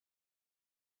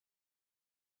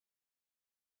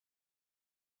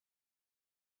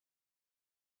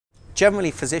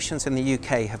generally physicians in the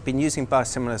UK have been using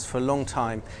biosimilars for a long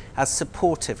time as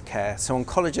supportive care. So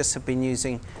oncologists have been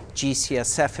using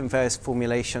GCSF in various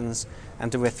formulations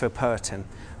and erythropoietin.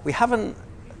 We haven't,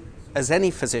 as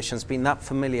any physicians, been that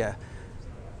familiar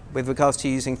with regards to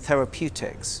using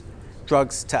therapeutics,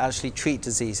 drugs to actually treat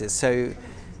diseases. So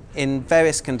in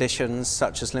various conditions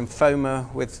such as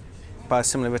lymphoma with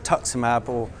biosimilar rituximab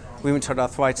or rheumatoid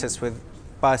arthritis with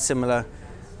biosimilar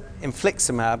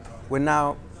infliximab, we're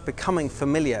now becoming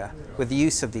familiar with the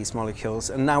use of these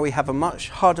molecules, and now we have a much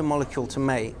harder molecule to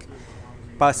make,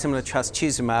 biosimilar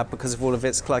Trastuzumab, because of all of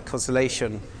its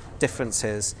glycosylation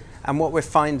differences. And what we're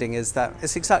finding is that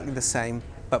it's exactly the same,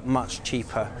 but much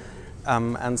cheaper.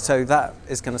 And so that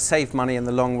is going to save money in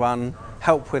the long run,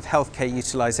 help with healthcare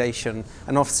utilization,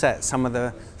 and offset some of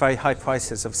the very high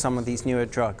prices of some of these newer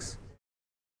drugs.